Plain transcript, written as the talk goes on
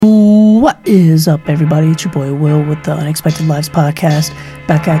What is up, everybody? It's your boy Will with the Unexpected Lives podcast.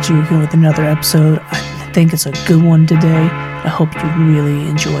 Back at you again with another episode. I think it's a good one today. I hope you really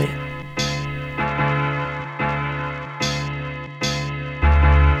enjoy it.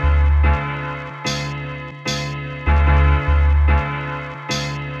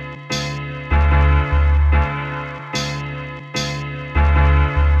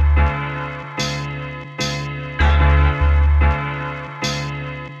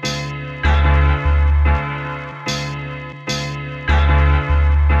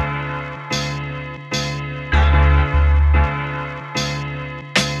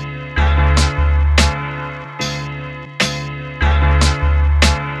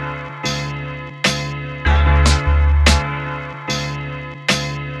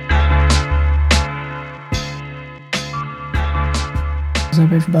 What's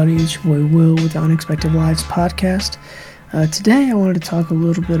up, everybody? It's your boy Will with the Unexpected Lives podcast. Today I wanted to talk a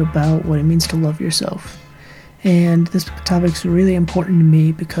little bit about what it means to love yourself. And this topic is really important to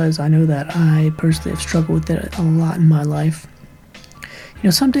me because I know that I personally have struggled with it a lot in my life. You know,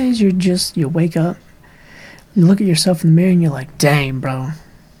 some days you wake up, you look at yourself in the mirror and you're like, dang, bro,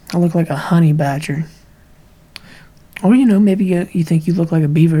 I look like a honey badger. Or, you know, maybe you think you look like a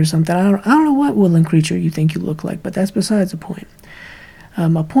beaver or something. I don't know what woodland creature you think you look like, but that's besides the point.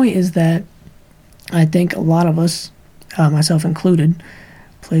 My point is that I think a lot of us, myself included,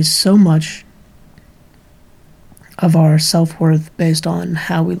 place so much of our self-worth based on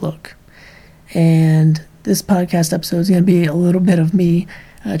how we look. And this podcast episode is going to be a little bit of me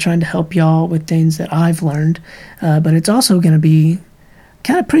trying to help y'all with things that I've learned, but it's also going to be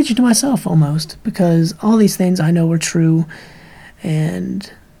kind of preaching to myself almost, because all these things I know are true,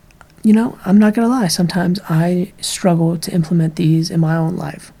 and you know, I'm not going to lie, sometimes I struggle to implement these in my own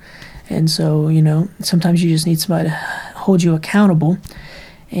life. And so, you know, sometimes you just need somebody to hold you accountable.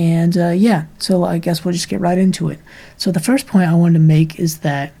 And so I guess we'll just get right into it. So the first point I wanted to make is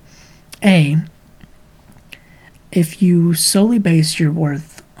that, if you solely base your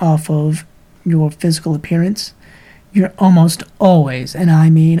worth off of your physical appearance, you're almost always, and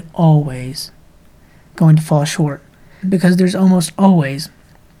I mean always, going to fall short. Because there's almost always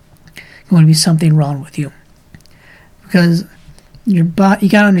going to be something wrong with you, because you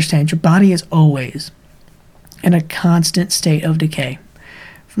gotta understand, your body is always in a constant state of decay.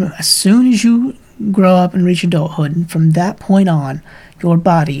 As soon as you grow up and reach adulthood, and from that point on, your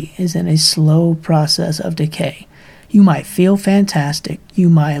body is in a slow process of decay. You might feel fantastic, you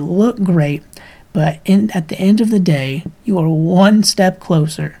might look great, but at the end of the day, you are one step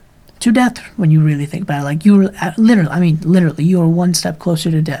closer to death when you really think about it. Like, literally, you are one step closer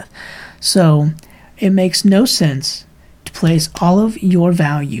to death. So it makes no sense to place all of your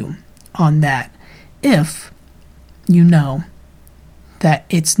value on that if you know that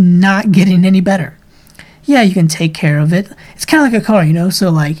it's not getting any better. Yeah, you can take care of it. It's kind of like a car, you know? So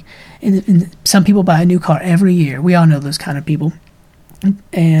like, some people buy a new car every year. We all know those kind of people.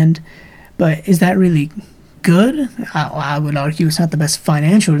 But is that really good? I would argue it's not the best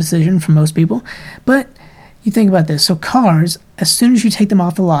financial decision for most people. But you think about this. So cars, as soon as you take them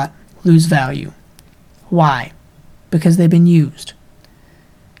off the lot, lose value. Why? Because they've been used.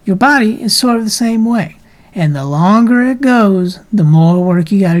 Your body is sort of the same way. And the longer it goes, the more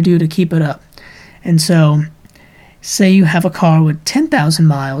work you got to do to keep it up. And so, say you have a car with 10,000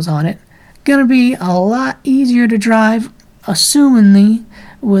 miles on it, gonna be a lot easier to drive, assumingly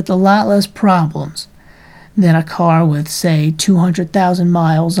with a lot less problems than a car with, say, 200,000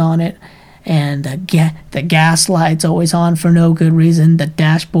 miles on it, and the gas light's always on for no good reason. The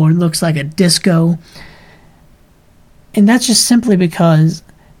dashboard looks like a disco. And that's just simply because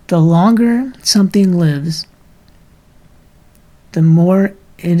the longer something lives, the more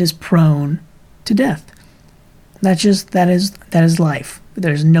it is prone to death. That is life.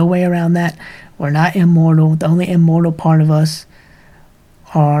 There's no way around that. We're not immortal. The only immortal part of us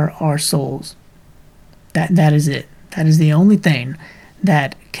are our souls. That is it. That is the only thing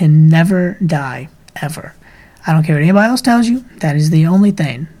that can never die, ever. I don't care what anybody else tells you, that is the only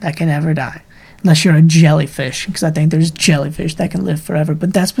thing that can ever die. Unless you're a jellyfish, because I think there's jellyfish that can live forever,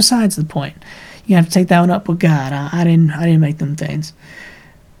 but that's besides the point. You have to take that one up with God. I didn't make them things.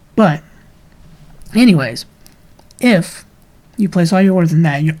 But, anyways, if you place all your worth in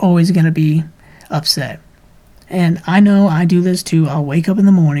that, you're always going to be upset. And I know I do this too. I'll wake up in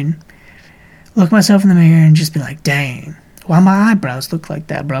the morning, look myself in the mirror, and just be like, dang, why my eyebrows look like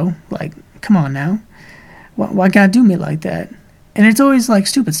that, bro? Like, come on now. Why God do me like that? And it's always like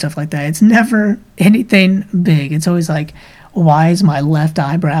stupid stuff like that. It's never anything big. It's always like, why is my left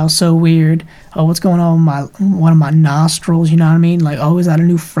eyebrow so weird? Oh, what's going on with one of my nostrils? You know what I mean? Like, oh, is that a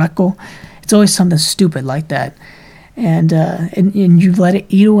new freckle? It's always something stupid like that. And you let it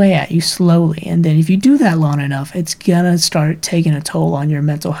eat away at you slowly. And then if you do that long enough, it's going to start taking a toll on your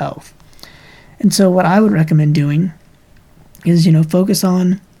mental health. And so what I would recommend doing is, focus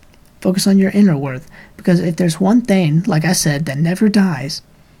on your inner worth. Because if there's one thing, like I said, that never dies,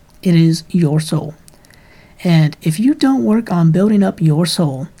 it is your soul. And if you don't work on building up your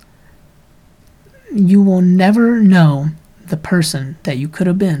soul, you will never know the person that you could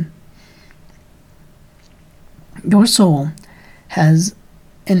have been. Your soul has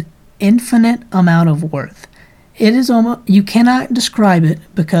an infinite amount of worth. It is almost, you cannot describe it,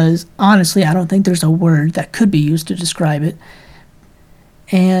 because honestly, I don't think there's a word that could be used to describe it.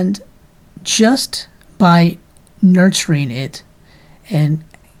 And just by nurturing it and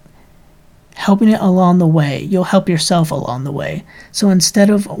helping it along the way, you'll help yourself along the way. So instead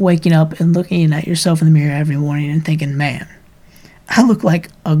of waking up and looking at yourself in the mirror every morning and thinking, man, I look like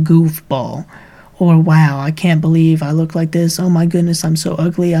a goofball, or wow, I can't believe I look like this, oh my goodness, I'm so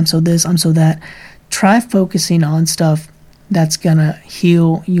ugly, I'm so this, I'm so that, try focusing on stuff that's gonna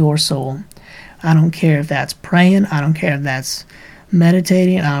heal your soul. I don't care if that's praying, I don't care if that's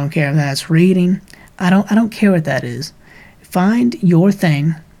meditating, I don't care if that's reading, I don't care what that is. Find your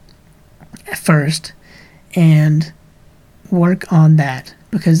thing first and work on that,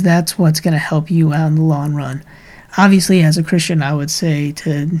 because that's what's going to help you out in the long run. Obviously, as a Christian, I would say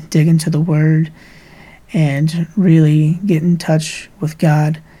to dig into the Word and really get in touch with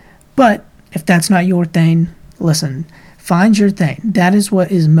God. But if that's not your thing, listen, find your thing. That is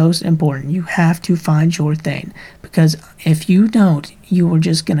what is most important. You have to find your thing, because if you don't, you are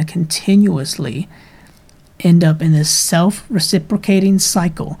just going to continuously end up in this self-reciprocating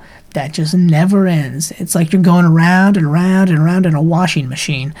cycle that just never ends. It's like you're going around and around and around in a washing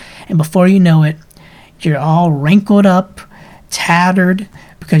machine, and before you know it, you're all wrinkled up, tattered,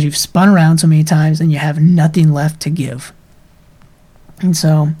 because you've spun around so many times and you have nothing left to give. And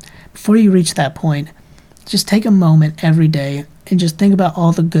so, before you reach that point, just take a moment every day and just think about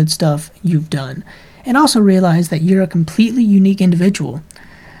all the good stuff you've done. And also realize that you're a completely unique individual.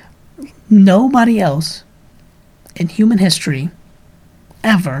 Nobody else in human history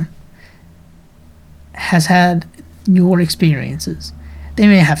ever has had your experiences. They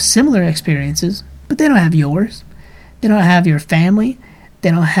may have similar experiences, but they don't have yours. They don't have your family.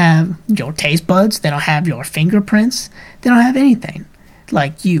 They don't have your taste buds. They don't have your fingerprints. They don't have anything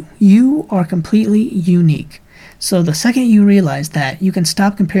like you. You are completely unique. So the second you realize that, you can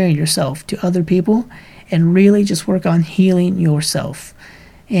stop comparing yourself to other people and really just work on healing yourself.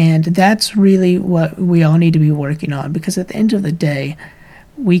 And that's really what we all need to be working on, because at the end of the day,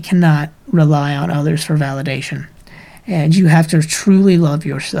 we cannot rely on others for validation. And you have to truly love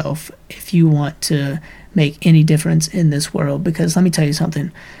yourself if you want to make any difference in this world. Because let me tell you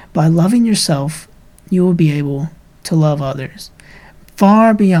something, by loving yourself, you will be able to love others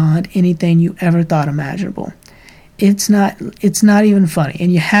far beyond anything you ever thought imaginable. It's not even funny,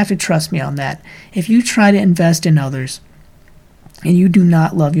 and you have to trust me on that. If you try to invest in others and you do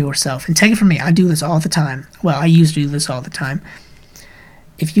not love yourself, and take it from me, I do this all the time. Well, I used to do this all the time.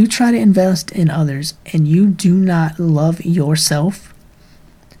 If you try to invest in others and you do not love yourself,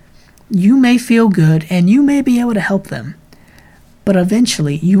 you may feel good and you may be able to help them, but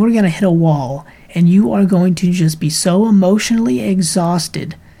eventually you are going to hit a wall and you are going to just be so emotionally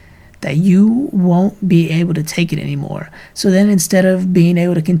exhausted that you won't be able to take it anymore. So then instead of being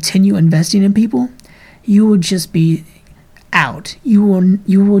able to continue investing in people, you will just be out. You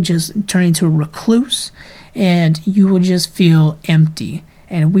will just turn into a recluse, and you will just feel empty.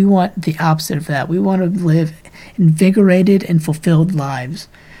 And we want the opposite of that. We want to live invigorated and fulfilled lives.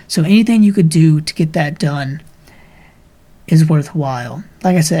 So anything you could do to get that done is worthwhile.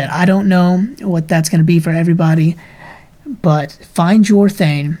 Like I said, I don't know what that's going to be for everybody, but find your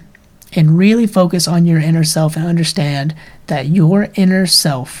thing and really focus on your inner self and understand that your inner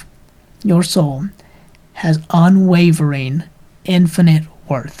self, your soul, has unwavering, infinite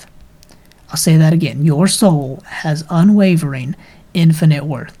worth. I'll say that again. Your soul has unwavering, infinite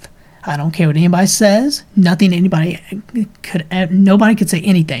worth. I don't care what anybody says. Nobody could say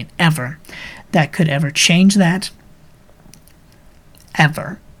anything ever that could ever change that.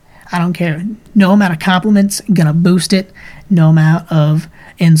 Ever. I don't care. No amount of compliments gonna boost it. No amount of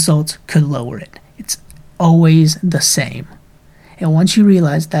insults could lower it. It's always the same. And once you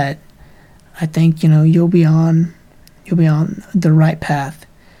realize that, I think you'll be on the right path.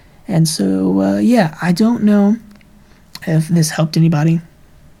 And so I don't know if this helped anybody.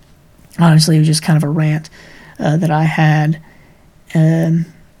 Honestly, it was just kind of a rant. that I had. And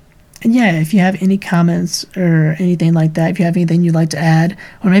yeah, if you have any comments or anything like that, if you have anything you'd like to add,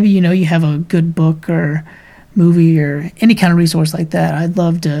 or maybe you have a good book or movie or any kind of resource like that, I'd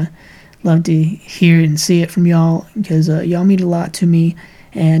love to hear and see it from y'all, because y'all mean a lot to me.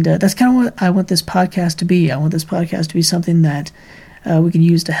 And that's kind of what I want this podcast to be. I want this podcast to be something that we can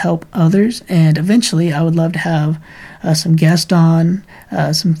use to help others. And eventually, I would love to have some guests on,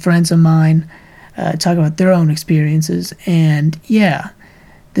 some friends of mine, talk about their own experiences. And yeah,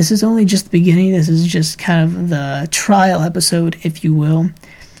 this is only just the beginning. This is just kind of the trial episode, if you will.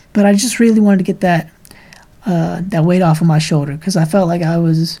 But I just really wanted to get that weight off of my shoulder, because I felt like I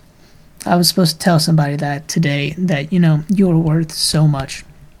was supposed to tell somebody that today, that you're worth so much,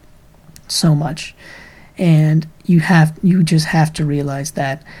 and you just have to realize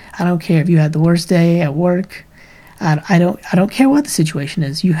that. I don't care if you had the worst day at work. I don't care what the situation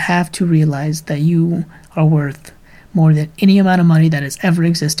is. You have to realize that you are worth more than any amount of money that has ever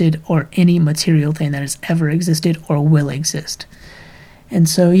existed, or any material thing that has ever existed or will exist. And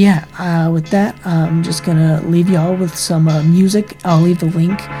so, yeah, with that, I'm just going to leave y'all with some music. I'll leave the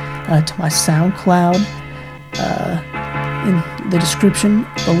link to my SoundCloud in the description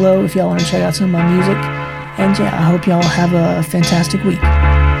below if y'all want to check out some of my music. And yeah, I hope y'all have a fantastic week.